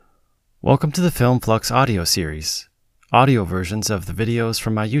Welcome to the Film Flux audio series, audio versions of the videos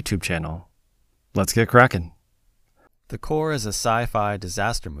from my YouTube channel. Let's get cracking. The Core is a sci-fi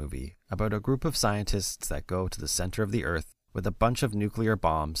disaster movie about a group of scientists that go to the center of the Earth with a bunch of nuclear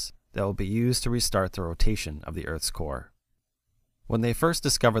bombs that will be used to restart the rotation of the Earth's core. When they first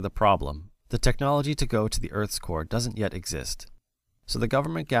discover the problem, the technology to go to the Earth's core doesn't yet exist, so the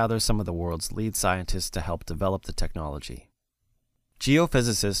government gathers some of the world's lead scientists to help develop the technology.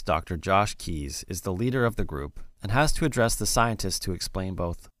 Geophysicist Dr. Josh Keyes is the leader of the group and has to address the scientists to explain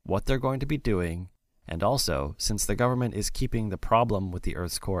both what they're going to be doing and also, since the government is keeping the problem with the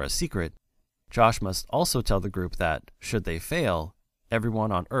Earth's core a secret, Josh must also tell the group that, should they fail,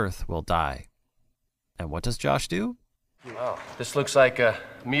 everyone on Earth will die. And what does Josh do? Wow, this looks like a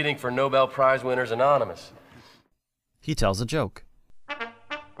meeting for Nobel Prize winners anonymous. He tells a joke.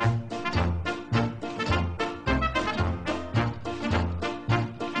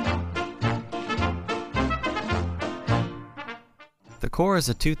 The Core is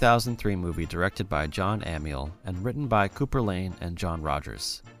a 2003 movie directed by John Amiel and written by Cooper Lane and John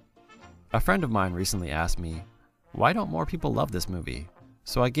Rogers. A friend of mine recently asked me, why don't more people love this movie?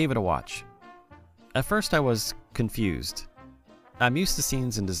 So I gave it a watch. At first I was confused. I'm used to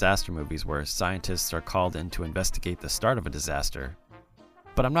scenes in disaster movies where scientists are called in to investigate the start of a disaster,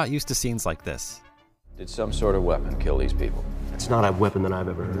 but I'm not used to scenes like this. Did some sort of weapon kill these people? It's not a weapon that I've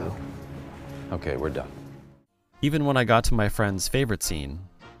ever heard of. Okay, we're done. Even when I got to my friend's favorite scene,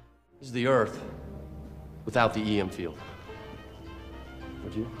 This is the Earth without the EM field.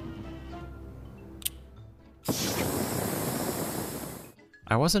 Would you?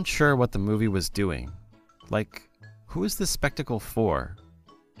 I wasn't sure what the movie was doing. Like, who is this spectacle for?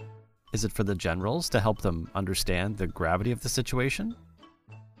 Is it for the generals to help them understand the gravity of the situation?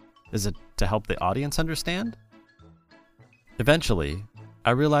 Is it to help the audience understand? Eventually,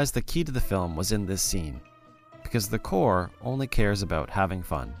 I realized the key to the film was in this scene, because the Core only cares about having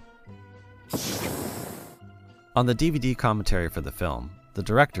fun. On the DVD commentary for the film, the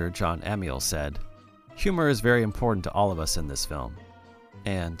director, John Amiel, said, "Humor is very important to all of us in this film,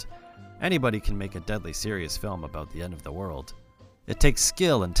 and anybody can make a deadly serious film about the end of the world. It takes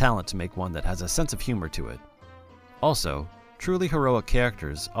skill and talent to make one that has a sense of humor to it. Also, truly heroic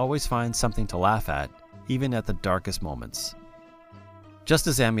characters always find something to laugh at, even at the darkest moments." Just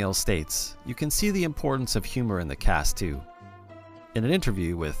as Amiel states, you can see the importance of humor in the cast too. In an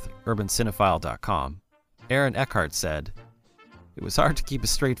interview with UrbanCinephile.com, Aaron Eckhart said, "It was hard to keep a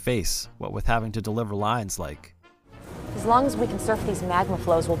straight face, what with having to deliver lines like, As long as we can surf these magma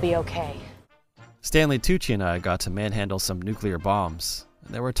flows, we'll be okay." Stanley Tucci and I got to manhandle some nuclear bombs,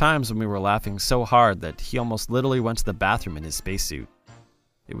 and there were times when we were laughing so hard that he almost literally went to the bathroom in his spacesuit.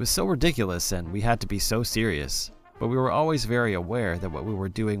 It was so ridiculous and we had to be so serious, but we were always very aware that what we were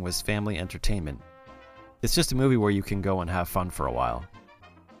doing was family entertainment. It's just a movie where you can go and have fun for a while.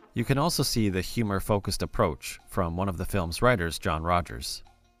 You can also see the humor-focused approach from one of the film's writers, John Rogers.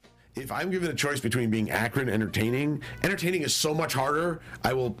 If I'm given a choice between being accurate and entertaining is so much harder,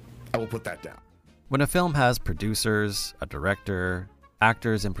 I will put that down. When a film has producers, a director,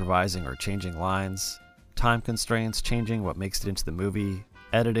 actors improvising or changing lines, time constraints changing what makes it into the movie,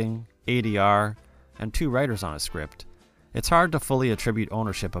 editing, ADR, and 2 writers on a script, it's hard to fully attribute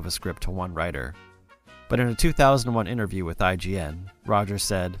ownership of a script to one writer. But in a 2001 interview with IGN, Rogers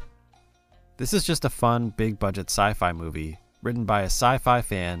said, "This is just a fun, big-budget sci-fi movie written by a sci-fi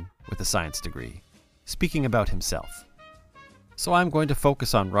fan with a science degree," speaking about himself. So I'm going to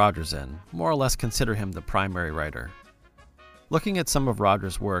focus on Rogers and more or less consider him the primary writer. Looking at some of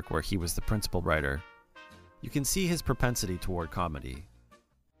Rogers' work where he was the principal writer, you can see his propensity toward comedy.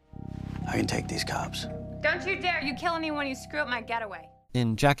 I can take these cops. Don't you dare! You kill anyone, you screw up my getaway.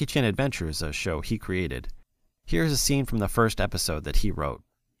 In Jackie Chan Adventures, a show he created, here's a scene from the first episode that he wrote.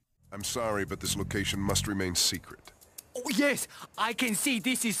 "I'm sorry, but this location must remain secret." Oh, yes, I can see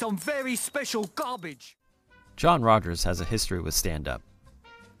this is some very special garbage. John Rogers has a history with stand-up.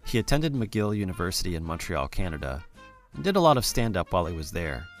 He attended McGill University in Montreal, Canada, and did a lot of stand-up while he was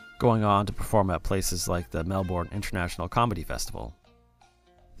there, going on to perform at places like the Melbourne International Comedy Festival.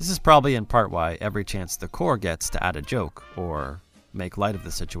 This is probably in part why every chance the Core gets to add a joke, or make light of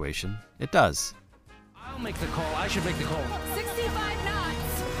the situation, it does. I'll make the call. I should make the call. 65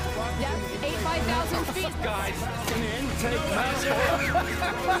 knots! Depth 85,000 feet. Guys, an intake mask.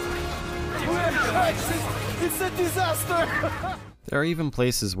 It's a disaster! There are even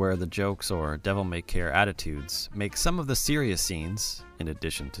places where the jokes or devil-may-care attitudes make some of the serious scenes, in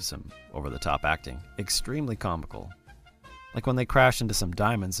addition to some over-the-top acting, extremely comical. Like when they crash into some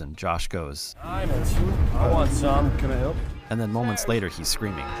diamonds and Josh goes, Diamonds? I want some. Can I help? and then moments later he's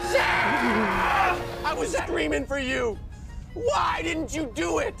screaming. I was screaming for you. Why didn't you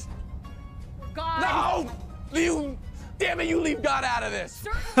do it? God. No! You, damn it, you leave God out of this.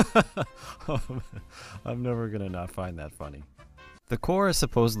 I'm never gonna not find that funny. The Core is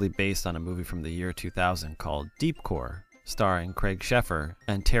supposedly based on a movie from the year 2000 called Deep Core, starring Craig Sheffer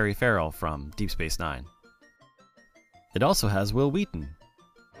and Terry Farrell from Deep Space Nine. It also has Will Wheaton.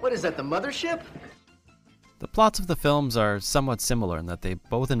 What is that, the mothership? The plots of the films are somewhat similar in that they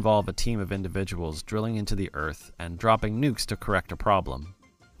both involve a team of individuals drilling into the Earth and dropping nukes to correct a problem,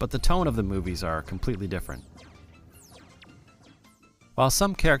 but the tone of the movies are completely different. While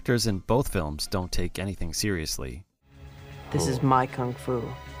some characters in both films don't take anything seriously, This is my kung fu,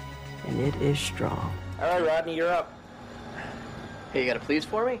 and it is strong. All right, Rodney, you're up. Hey, you got a please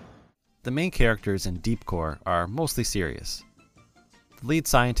for me? the main characters in Deep Core are mostly serious. The lead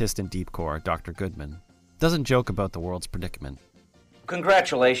scientist in Deep Core, Dr. Goodman, doesn't joke about the world's predicament.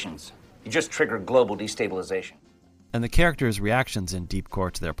 Congratulations. You just triggered global destabilization. And the characters' reactions in Deep Core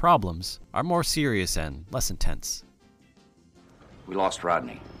to their problems are more serious and less intense. We lost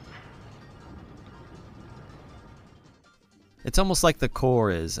Rodney. It's almost like the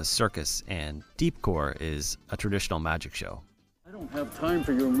Core is a circus and Deep Core is a traditional magic show. I don't have time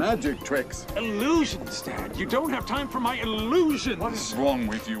for your magic tricks. Illusions, Dad. You don't have time for my illusions. What is wrong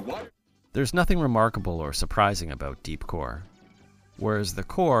with you? What? There's nothing remarkable or surprising about Deep Core, whereas the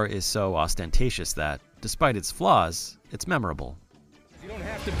Core is so ostentatious that, despite its flaws, it's memorable. You don't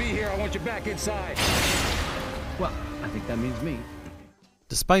have to be here. I want you back inside. Well, I think that means me.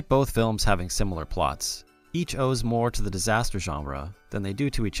 Despite both films having similar plots, each owes more to the disaster genre than they do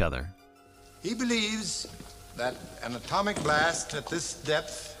to each other. He believes that an atomic blast at this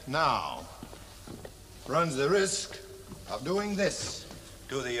depth now runs the risk of doing this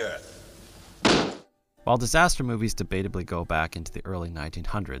to the Earth. While disaster movies debatably go back into the early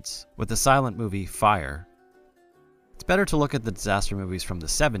 1900s, with the silent movie Fire, it's better to look at the disaster movies from the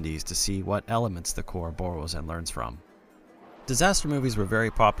 70s to see what elements the Core borrows and learns from. Disaster movies were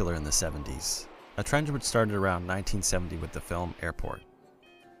very popular in the 70s, a trend which started around 1970 with the film Airport.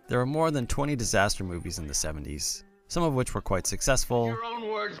 There were more than 20 disaster movies in the 70s, some of which were quite successful, Your own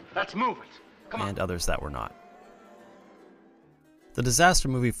words. Let's move it. Come on. and others that were not. The disaster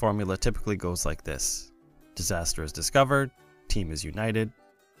movie formula typically goes like this. Disaster is discovered, team is united,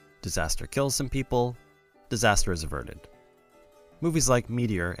 disaster kills some people, disaster is averted. Movies like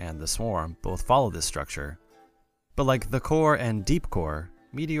Meteor and The Swarm both follow this structure, but like The Core and Deep Core,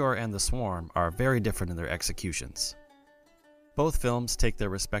 Meteor and The Swarm are very different in their executions. Both films take their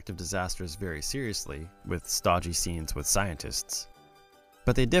respective disasters very seriously, with stodgy scenes with scientists,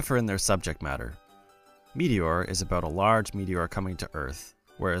 but they differ in their subject matter. Meteor is about a large meteor coming to Earth,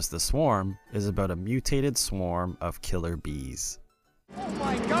 whereas The Swarm is about a mutated swarm of killer bees. Oh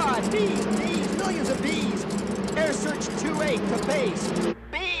my God! Bees! Bees! Millions of bees! Air Search 2-8 to base!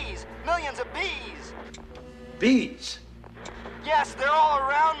 Bees! Millions of bees! Bees? Yes, they're all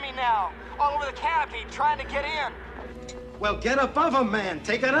around me now. All over the canopy, trying to get in. Well, get above them, man.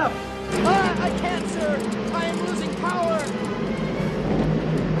 Take it up. I can't, sir. I am losing power.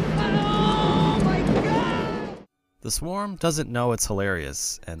 Oh my God! The Swarm doesn't know it's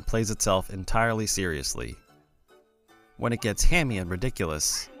hilarious and plays itself entirely seriously. When it gets hammy and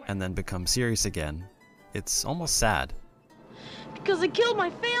ridiculous, and then becomes serious again, it's almost sad. Because they killed my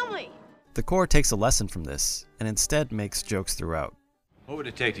family! The Core takes a lesson from this, and instead makes jokes throughout. What would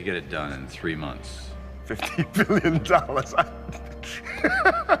it take to get it done in 3 months? $50 billion.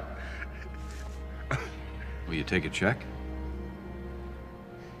 Will you take a check?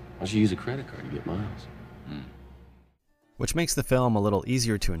 Why don't you use a credit card to get miles? Which makes the film a little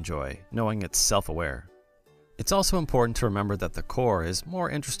easier to enjoy, knowing it's self-aware. It's also important to remember that the Core is more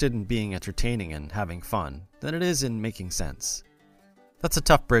interested in being entertaining and having fun than it is in making sense. That's a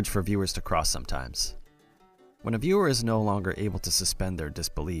tough bridge for viewers to cross sometimes. When a viewer is no longer able to suspend their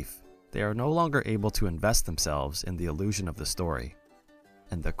disbelief, they are no longer able to invest themselves in the illusion of the story.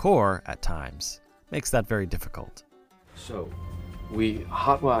 And the Core, at times, makes that very difficult. So, we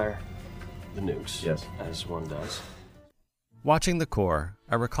hotwire the nukes. Yes. As one does. Watching The Core,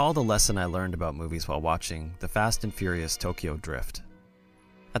 I recalled a lesson I learned about movies while watching The Fast and Furious Tokyo Drift.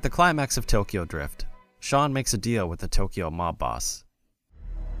 At the climax of Tokyo Drift, Sean makes a deal with the Tokyo mob boss.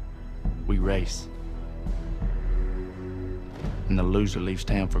 We race. And the loser leaves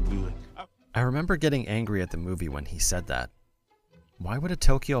town for good. I remember getting angry at the movie when he said that. Why would a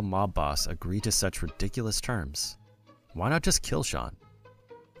Tokyo mob boss agree to such ridiculous terms? Why not just kill Sean?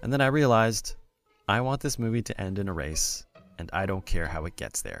 And then I realized, I want this movie to end in a race, and I don't care how it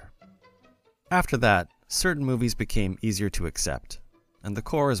gets there. After that, certain movies became easier to accept, and The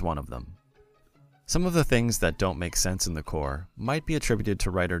Core is one of them. Some of the things that don't make sense in The Core might be attributed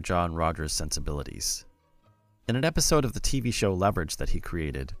to writer John Rogers' sensibilities. In an episode of the TV show Leverage that he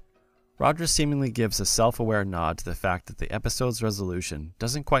created, Rogers seemingly gives a self-aware nod to the fact that the episode's resolution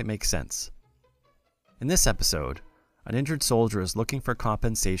doesn't quite make sense. In this episode, an injured soldier is looking for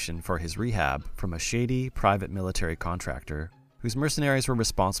compensation for his rehab from a shady private military contractor whose mercenaries were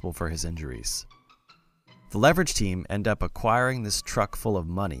responsible for his injuries. The Leverage team end up acquiring this truck full of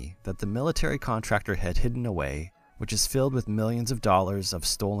money that the military contractor had hidden away, which is filled with millions of dollars of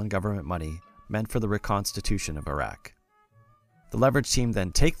stolen government money meant for the reconstitution of Iraq. The Leverage team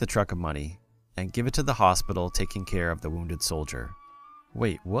then take the truck of money and give it to the hospital taking care of the wounded soldier.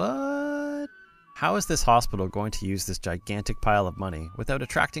 Wait, what? How is this hospital going to use this gigantic pile of money without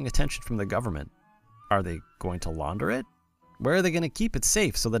attracting attention from the government? Are they going to launder it? Where are they going to keep it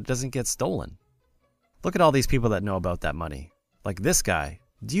safe so that it doesn't get stolen? Look at all these people that know about that money. Like this guy.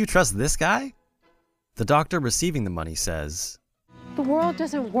 Do you trust this guy? The doctor receiving the money says, "The world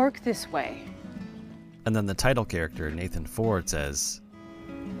doesn't work this way." And then the title character, Nathan Ford, says,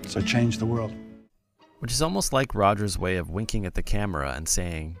 "So change the world." Which is almost like Rogers' way of winking at the camera and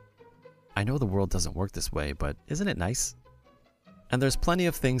saying, I know the world doesn't work this way, but isn't it nice? And there's plenty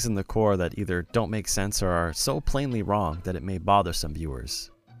of things in The Core that either don't make sense or are so plainly wrong that it may bother some viewers.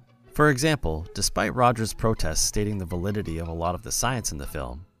 For example, despite Rogers' protests stating the validity of a lot of the science in the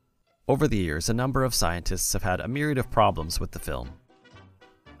film, over the years a number of scientists have had a myriad of problems with the film.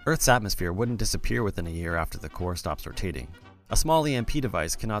 Earth's atmosphere wouldn't disappear within a year after the core stops rotating. A small EMP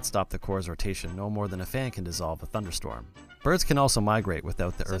device cannot stop the core's rotation no more than a fan can dissolve a thunderstorm. Birds can also migrate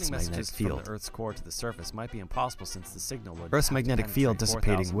without the Earth's magnetic field. From the Earth's core to the surface might be impossible since the signal would Earth's magnetic field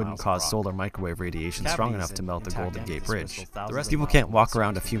dissipating wouldn't cause solar microwave radiation strong enough to melt the Golden Gate Bridge. The rest people can't walk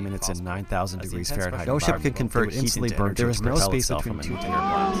around a few minutes in 9,000 degrees Fahrenheit. No ship can convert easily burn. There is no space between two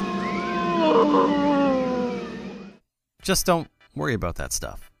blast. Just don't worry about that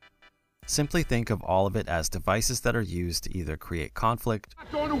stuff. Simply think of all of it as devices that are used to either create conflict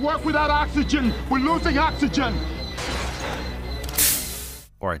Not going to work without oxygen. We're losing oxygen.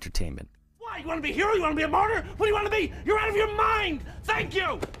 or entertainment. Why? You want to be a hero? You want to be a martyr? What do you want to be? You're out of your mind! Thank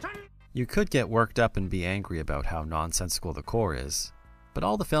you! You could get worked up and be angry about how nonsensical the core is, but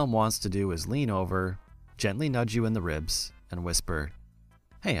all the film wants to do is lean over, gently nudge you in the ribs, and whisper,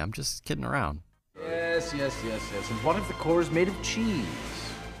 hey, I'm just kidding around. Yes. And what if the core is made of cheese?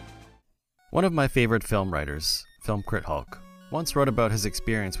 One of my favorite film writers, Film Crit Hulk, once wrote about his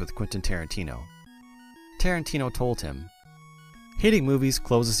experience with Quentin Tarantino. Tarantino told him, hating movies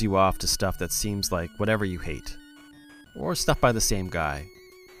closes you off to stuff that seems like whatever you hate, or stuff by the same guy.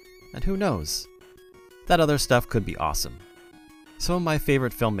 And who knows? That other stuff could be awesome. Some of my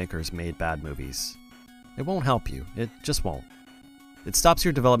favorite filmmakers made bad movies. It won't help you, it just won't. It stops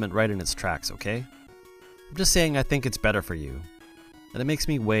your development right in its tracks, okay? I'm just saying I think it's better for you. And it makes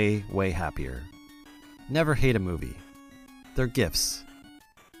me way, way happier. Never hate a movie. They're gifts.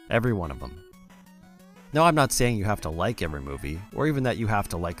 Every one of them. No, I'm not saying you have to like every movie, or even that you have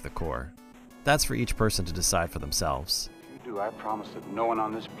to like the core. That's for each person to decide for themselves. If you do, I promise that no one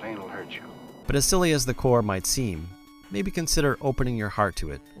on this plane will hurt you. But as silly as the core might seem, maybe consider opening your heart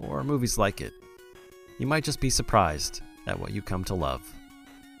to it, or movies like it. You might just be surprised at what you come to love.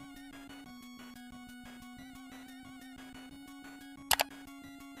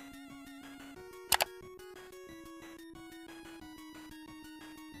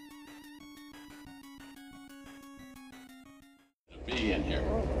 B in here.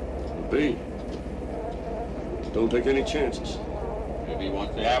 B. Don't take any chances. Maybe he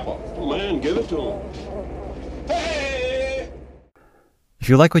wants the apple. Oh man, give it to him. Hey! If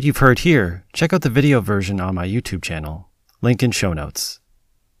you like what you've heard here, check out the video version on my YouTube channel. Link in show notes.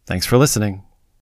 Thanks for listening.